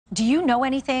Do you know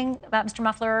anything about Mr.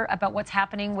 Muffler, about what's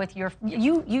happening with you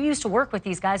used to work with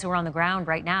these guys who are on the ground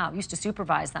right now, used to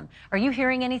supervise them. Are you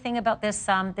hearing anything about this,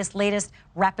 this latest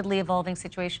rapidly evolving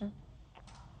situation?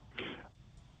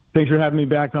 Thanks for having me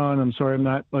back on. I'm sorry I'm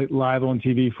not live on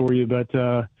TV for you, but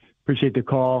appreciate the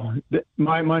call.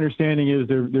 My understanding is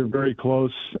they're very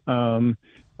close.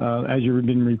 As you've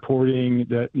been reporting,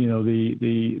 that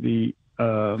the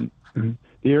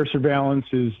air surveillance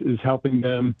is helping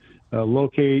them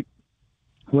locate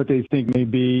what they think may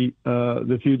be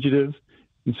the fugitive.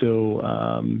 And so,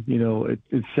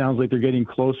 it sounds like they're getting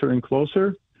closer and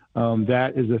closer.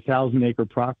 That is a 1,000-acre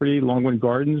property, Longwood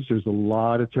Gardens. There's a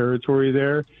lot of territory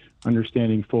there,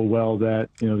 understanding full well that,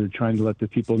 they're trying to let the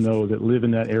people know that live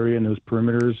in that area, in those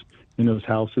perimeters, in those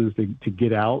houses, to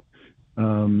get out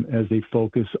as they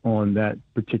focus on that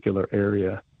particular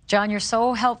area. John, you're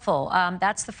so helpful.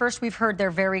 That's the first we've heard they're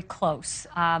very close.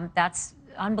 That's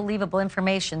unbelievable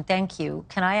information. Thank you.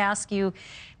 Can I ask you,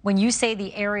 when you say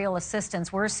the aerial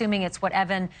assistance, we're assuming it's what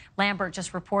Evan Lambert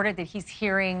just reported, that he's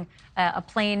hearing a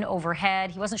plane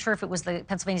overhead. He wasn't sure if it was the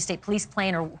Pennsylvania State Police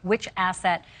plane or which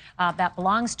asset that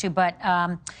belongs to, but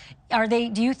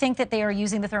do you think that they are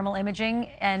using the thermal imaging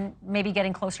and maybe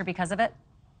getting closer because of it?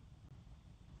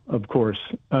 Of course.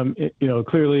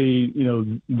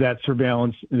 Clearly, that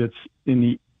surveillance that's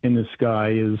in the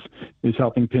sky is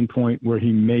helping pinpoint where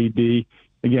he may be.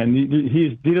 Again,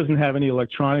 he doesn't have any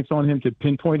electronics on him to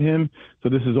pinpoint him, so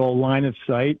this is all line of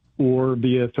sight or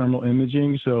via thermal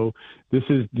imaging. So this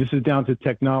is down to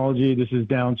technology. This is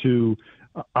down to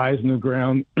eyes on the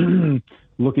ground,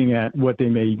 looking at what they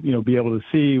may be able to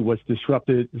see, what's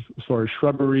disrupted as far as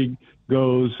shrubbery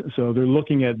goes. So they're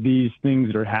looking at these things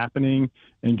that are happening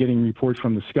and getting reports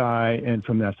from the sky and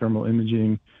from that thermal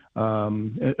imaging,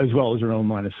 as well as their own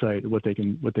line of sight, what they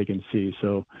can see.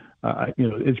 So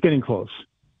it's getting close.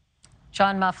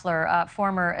 John Muffler,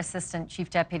 former Assistant Chief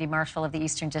Deputy Marshal of the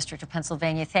Eastern District of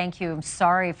Pennsylvania. Thank you. I'm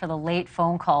sorry for the late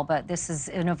phone call, but this is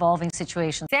an evolving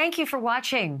situation. Thank you for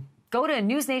watching. Go to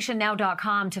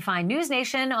newsnationnow.com to find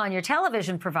NewsNation on your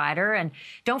television provider. And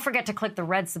don't forget to click the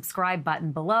red subscribe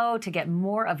button below to get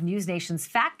more of NewsNation's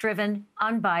fact-driven,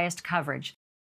 unbiased coverage.